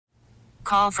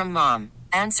call from mom.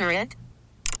 Answer it.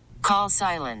 Call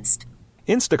silenced.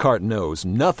 Instacart knows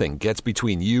nothing gets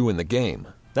between you and the game.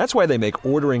 That's why they make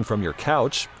ordering from your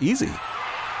couch easy.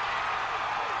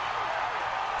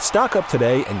 Stock up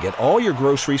today and get all your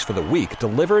groceries for the week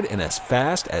delivered in as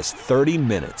fast as 30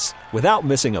 minutes without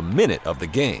missing a minute of the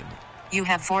game. You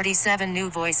have 47 new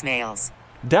voicemails.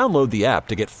 Download the app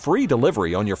to get free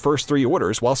delivery on your first 3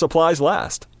 orders while supplies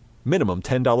last. Minimum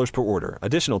 $10 per order.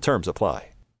 Additional terms apply.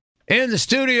 In the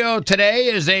studio today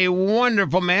is a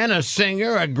wonderful man, a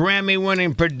singer, a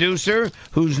Grammy-winning producer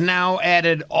who's now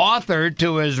added author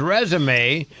to his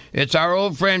resume. It's our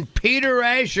old friend Peter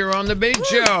Asher on The Big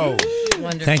Show.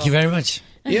 Wonderful. Thank you very much.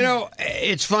 You know,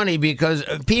 it's funny because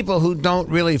people who don't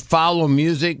really follow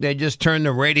music, they just turn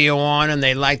the radio on and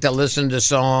they like to listen to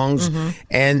songs,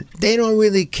 and they don't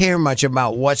really care much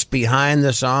about what's behind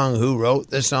the song, who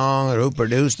wrote the song, or who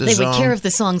produced the song. They would care if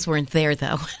the songs weren't there,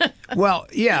 though. Well,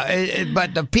 yeah,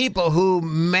 but the people who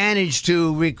manage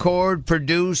to record,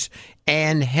 produce,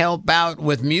 and help out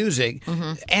with music,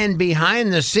 and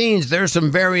behind the scenes, there's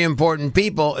some very important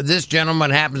people. This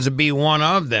gentleman happens to be one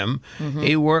of them.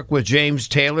 He worked with James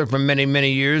Taylor for many,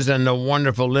 many years and the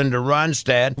wonderful Linda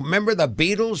Ronstadt. Remember the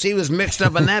Beatles? He was mixed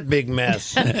up in that big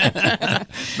mess back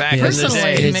in the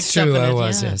day. It's true, I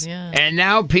was, yes. Yeah. And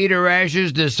now Peter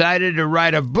Asher's decided to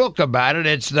write a book about it.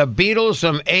 It's The Beatles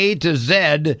from A to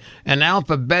Z, an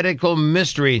alphabetical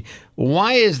mystery.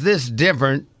 Why is this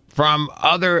different from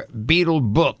other Beatle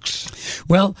books?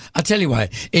 Well, I'll tell you why.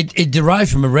 It derived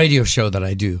from a radio show that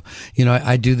I do. You know,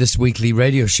 I do this weekly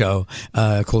radio show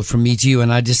called From Me to You,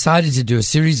 and I decided to do a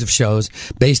series of shows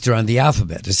based around the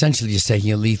alphabet, essentially just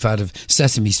taking a leaf out of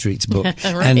Sesame Street's book. Right.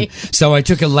 And so I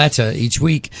took a letter each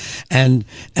week, and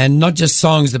not just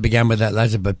songs that began with that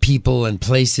letter, but people and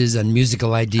places and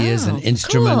musical ideas and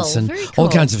instruments and all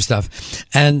kinds of stuff.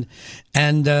 And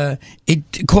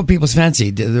it caught people's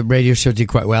fancy. The radio show did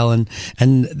quite well, and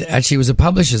actually it was a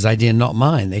publisher's idea, not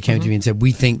mine. They came to me and said,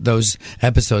 we think those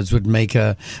episodes would make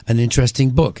an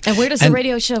interesting book. And where does the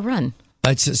radio show run?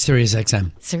 It's Sirius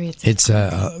XM. Sirius. It's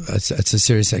a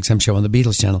Sirius XM show on the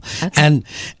Beatles channel. Okay.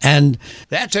 And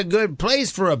that's a good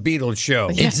place for a Beatles show.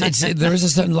 There is a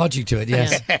certain logic to it,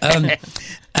 yes.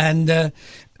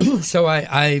 So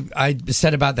I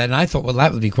said about that, and I thought, well,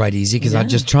 that would be quite easy because I'd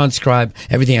just transcribe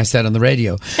everything I said on the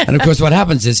radio. And of course, what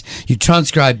happens is you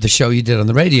transcribe the show you did on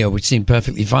the radio, which seemed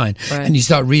perfectly fine, and you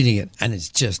start reading it, and it's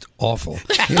just awful.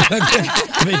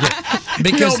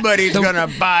 Because nobody's going to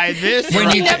buy this.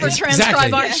 When you never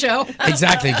transcribe our show.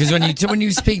 Exactly, because when you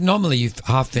speak normally, you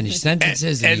half finish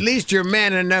sentences. At least you're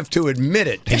man enough to admit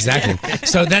it. Exactly.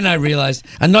 So then I realized,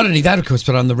 and not only that, of course,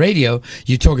 but on the radio,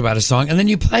 you talk about a song and then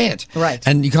you play it. Right.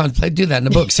 And you can't do that in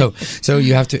a book. So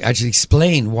you have to actually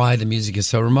explain why the music is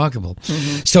so remarkable.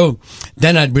 So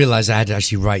then I realized I had to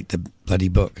actually write the bloody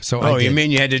book. So you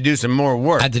mean you had to do some more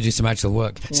work? I had to do some actual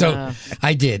work. Yeah. So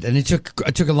I did, and it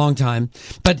took a long time.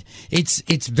 But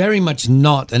it's very much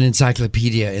not an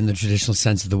encyclopedia in the traditional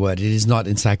sense of the word. It is not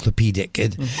encyclopedic.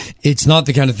 It's not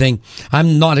the kind of thing.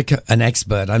 I'm not an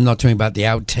expert. I'm not talking about the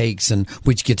outtakes and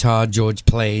which guitar George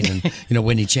played and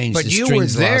when he changed the strings. But you were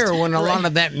there when a lot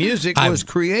of that music was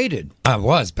created. I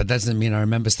was, but that doesn't mean I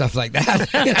remember stuff like that.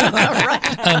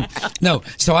 No,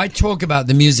 so I talk about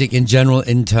the music in general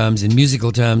in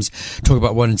musical terms, talk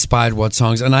about what inspired what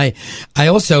songs, and I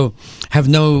also have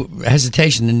no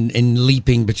hesitation in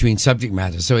leaping between subject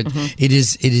matter. So it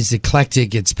is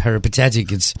eclectic, it's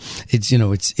peripatetic, it's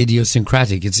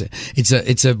idiosyncratic,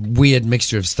 it's a weird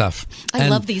mixture of stuff. I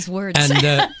love these words.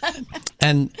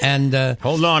 And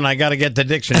hold on, I got to get the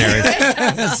dictionary.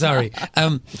 Sorry.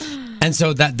 And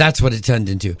so that's what it turned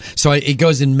into. So it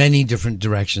goes in many different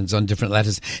directions on different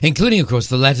letters, including, of course,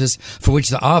 the letters for which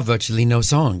there are virtually no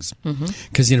songs.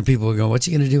 Because, people will go, what's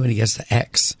he going to do when he gets to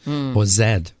X or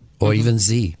Z or even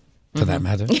Z? For that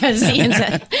matter. Yeah, Z and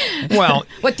Z. Well,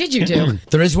 what did you do?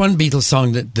 There is one Beatles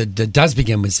song that does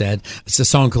begin with Z. It's a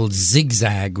song called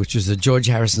Zigzag, which was a George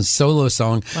Harrison solo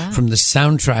song from the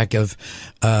soundtrack of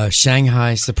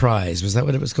Shanghai Surprise. Was that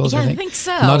what it was called? Yeah, I think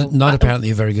so. Not apparently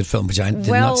a very good film, which I did not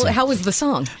see. Well, how was the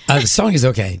song? The song is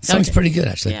okay. The song's pretty good,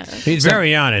 actually. Yeah. He's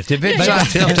very honest. If it's not,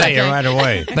 he'll tell you right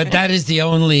away. But that is the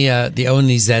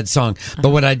only Z song.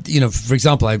 But what for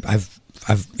example, I've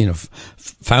I've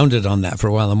founded on that for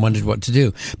a while and wondered what to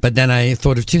do. But then I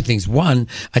thought of two things. One,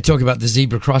 I talk about the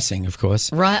zebra crossing, of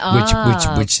course, right?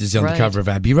 Which is on the cover of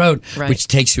Abbey Road, right. which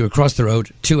takes you across the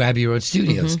road to Abbey Road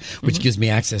Studios, which gives me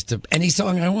access to any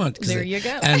song I want. There you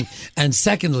go. And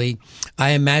secondly,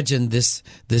 I imagine this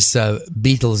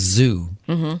Beatles zoo,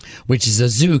 which is a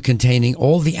zoo containing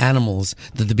all the animals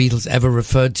that the Beatles ever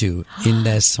referred to in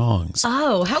their songs.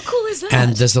 Oh, how cool is that?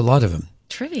 And there's a lot of them.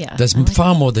 Trivia. There's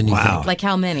far more than you think. Like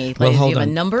how many? Like, Well, do hold you have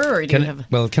on. a number, or do you have?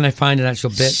 Well, can I find an actual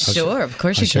bit? Sure, of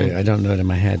course you I'll show can. I don't know it in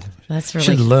my head. That's I really.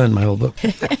 should learn my whole book.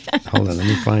 Hold on, let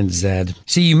me find Zed.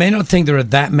 See, you may not think there are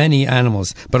that many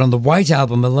animals, but on the White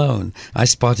Album alone, I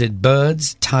spotted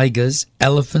birds, tigers,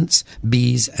 elephants,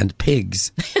 bees, and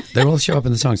pigs. They all show up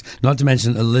in the songs. Not to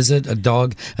mention a lizard, a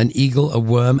dog, an eagle, a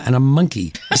worm, and a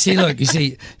monkey. You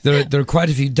see, there are quite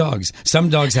a few dogs. Some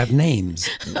dogs have names.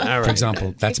 For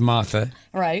example, that's Martha.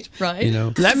 Right.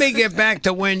 Let me get back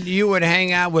to when you would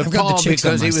hang out with I've got the Paul chicks on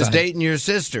because my he was side. dating your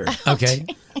sister. Okay.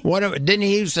 Didn't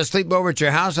he used to sleep over at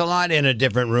your house a lot in a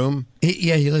different room?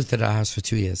 He lived at our house for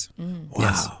 2 years. Wow.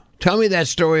 Yes. Tell me that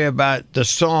story about the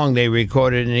song they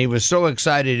recorded, and he was so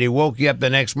excited he woke you up the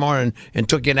next morning and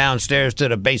took you downstairs to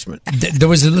the basement. There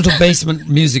was a little basement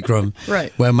music room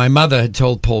Right. where my mother had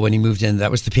told Paul when he moved in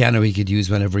that was the piano he could use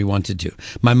whenever he wanted to.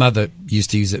 My mother used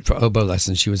to use it for oboe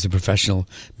lessons. She was a professional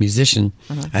musician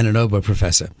and an oboe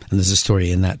professor. And there's a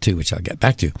story in that too, which I'll get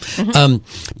back to.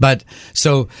 But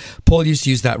so Paul used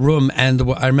to use that room. And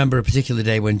I remember a particular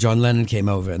day when John Lennon came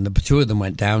over and the two of them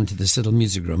went down to this little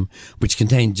music room, which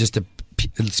contained just a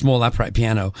small upright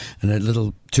piano and a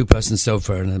little two-person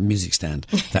sofa and a music stand.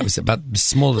 That was about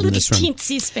smaller than this room.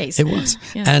 Teensy space. It was.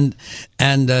 Yeah.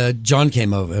 And John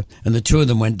came over, and the two of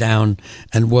them went down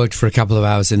and worked for a couple of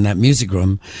hours in that music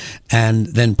room. And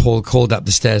then Paul called up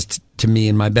the stairs to me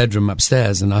in my bedroom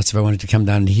upstairs and asked if I wanted to come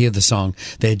down and hear the song.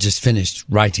 They had just finished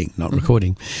writing, not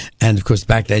recording. And of course,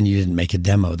 back then you didn't make a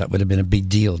demo. That would have been a big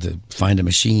deal to find a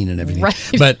machine and everything.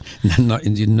 Right. But not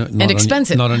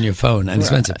expensive. not on your phone and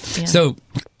expensive. Yeah. So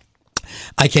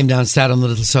I came down, sat on the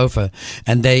little sofa,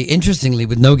 and they, interestingly,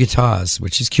 with no guitars,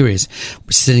 which is curious,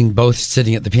 both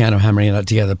sitting at the piano, hammering it out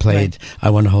together, played "I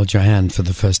Want to Hold Your Hand" for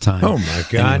the first time. Oh, my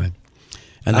God. Anyway.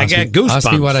 And I asked got me, goosebumps.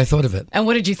 Asked me what I thought of it. And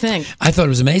what did you think? I thought it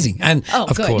was amazing, and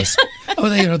of good. course,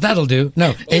 that'll do.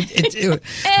 No,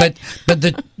 but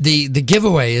the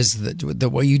giveaway is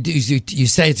that what you do is you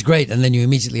say it's great, and then you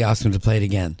immediately ask them to play it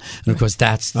again, and of course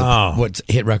that's what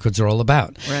hit records are all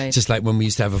about. Right. Just like when we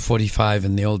used to have a 45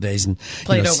 in the old days, and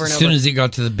Play it over and as soon over. as it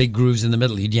got to the big grooves in the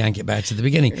middle, you'd yank it back to the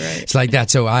beginning. Right. It's like that.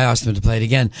 So I asked them to play it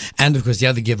again, and of course the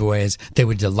other giveaway is they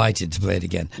were delighted to play it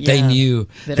again. Yeah, They knew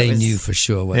that it was- knew for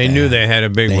sure what They knew they had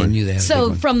a big They one. knew they had a big So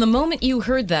one. from the moment you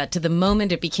heard that to the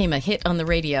moment it became a hit on the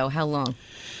radio, how long?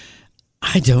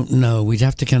 I don't know. We'd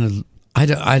have to kind of.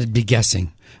 I'd be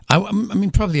guessing. I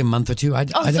mean, probably a month or two. I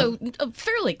So don't,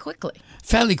 fairly quickly.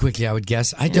 fairly quickly, I would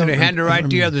guess. I don't. They had to write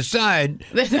the remember. other side.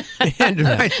 They had to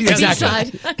write the other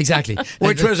Exactly. side. Exactly.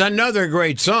 Which was another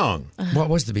great song. What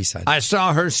was the B-side? I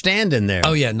saw her standing there.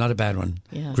 Oh yeah, not a bad one.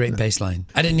 Yeah. Great bass line.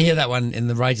 I didn't hear that one in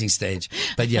the writing stage,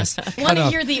 but yes. Want to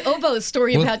hear the oboe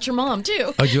story about your mom,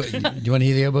 too. Oh, do you want to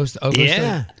hear the oboe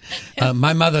Yeah. story?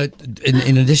 My mother,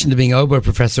 in addition to being oboe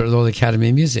professor at the Royal Academy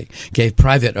of Music, gave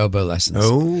private oboe lessons.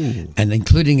 Oh. And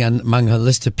including among her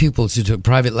list of pupils who took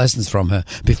private lessons from her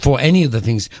before any of the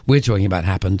things we're talking about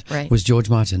happened Right. was George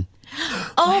Martin.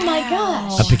 Oh, my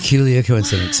gosh. A peculiar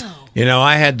coincidence. You know,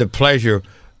 I had the pleasure.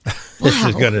 This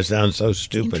is going to sound so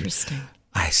stupid. Interesting.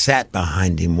 I sat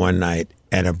behind him one night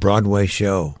at a Broadway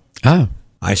show. Oh.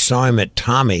 I saw him at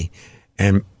Tommy,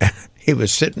 and he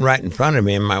was sitting right in front of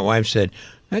me, and my wife said,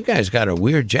 "That guy's got a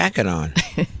weird jacket on."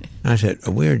 I said,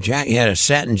 "A weird jacket?" He had a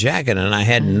satin jacket, and I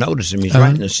hadn't noticed him. He's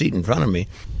right in the seat in front of me.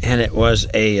 And it was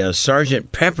a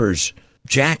Sgt. Pepper's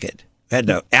jacket. And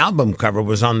the album cover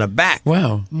was on the back.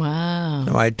 Wow. Wow.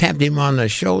 So I tapped him on the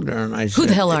shoulder, and I said,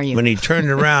 the hell are you? When he turned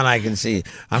around, I can see.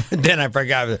 Then I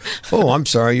forgot. Oh, I'm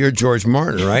sorry. You're George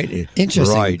Martin, right?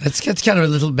 Interesting. Right. That's kind of a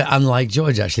little bit unlike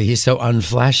George, actually. He's so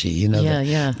unflashy, you know.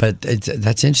 Yeah. But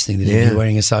that's interesting that he'd be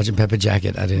wearing a Sgt. Pepper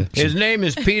jacket. His name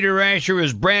is Peter Asher.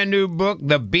 His brand new book,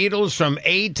 The Beatles from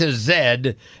A to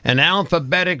Z, an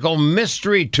alphabetical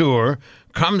mystery tour,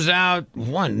 comes out,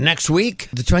 next week?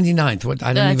 The 29th. What?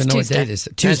 I don't even know Tuesday. what date it is.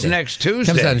 That's Tuesday. next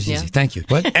Tuesday. Comes out on Tuesday. Yeah. Thank you.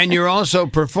 What? And you're also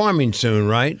performing soon,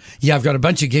 right? Yeah, I've got a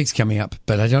bunch of gigs coming up,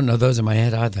 but I don't know those in my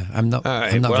head either. I'm not. All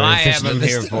right. I'm not Well, very I have efficient them at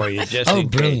this. here for you, just Oh, in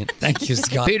case. brilliant! Thank you,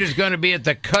 Scott. Peter's going to be at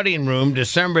the Cutting Room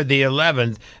December the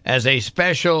 11th as a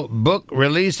special book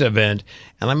release event.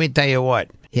 And let me tell you what,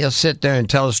 he'll sit there and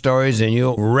tell stories, and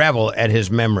you'll revel at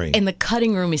his memory. And the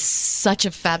cutting room is such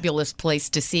a fabulous place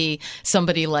to see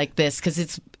somebody like this because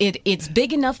it's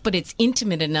big enough, but it's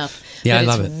intimate enough. Yeah, I that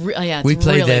love it's it. Yeah, it's we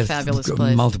played really there a fabulous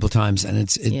place. multiple times, and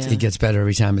it gets better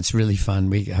every time. It's really fun.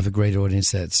 We have a great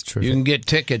audience there. It's terrific. You can get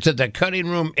tickets at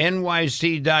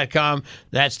thecuttingroomnyc.com.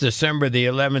 That's December the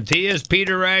 11th. He is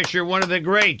Peter Asher, one of the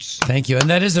greats. Thank you. And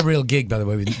that is a real gig, by the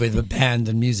way, with the band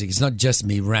and music. It's not just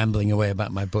me rambling away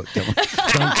about my book. Don't.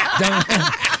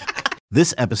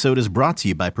 This episode is brought to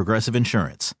you by Progressive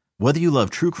Insurance. Whether you love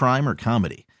true crime or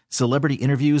comedy, celebrity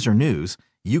interviews or news,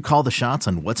 you call the shots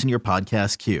on what's in your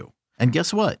podcast queue. And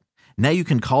guess what? Now you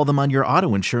can call them on your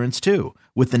auto insurance too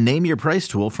with the Name Your Price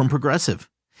tool from Progressive.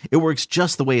 It works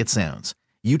just the way it sounds.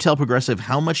 You tell Progressive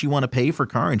how much you want to pay for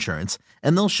car insurance,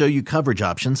 and they'll show you coverage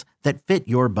options that fit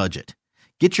your budget.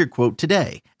 Get your quote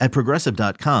today at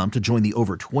Progressive.com to join the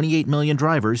over 28 million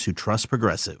drivers who trust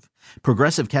Progressive.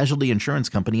 Progressive Casualty Insurance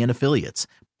Company and Affiliates.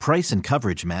 Price and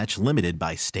coverage match limited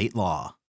by state law.